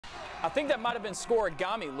I think that might have been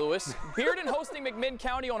scoregami, Lewis. Bearden hosting McMinn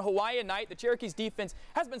County on Hawaiian night. The Cherokees defense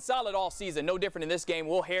has been solid all season. No different in this game.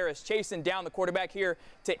 Will Harris chasing down the quarterback here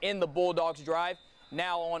to end the Bulldogs' drive.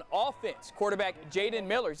 Now on offense, quarterback Jaden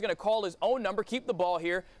Miller, he's going to call his own number, keep the ball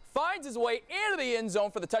here, finds his way into the end zone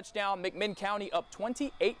for the touchdown. McMinn County up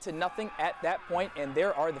 28-0 at that point, and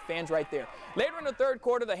there are the fans right there. Later in the third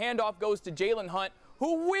quarter, the handoff goes to Jalen Hunt,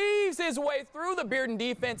 who weaves his way through the Bearden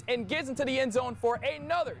defense and gets into the end zone for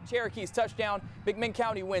another Cherokees touchdown. McMinn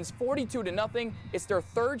County wins 42-0. It's their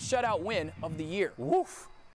third shutout win of the year. Woof.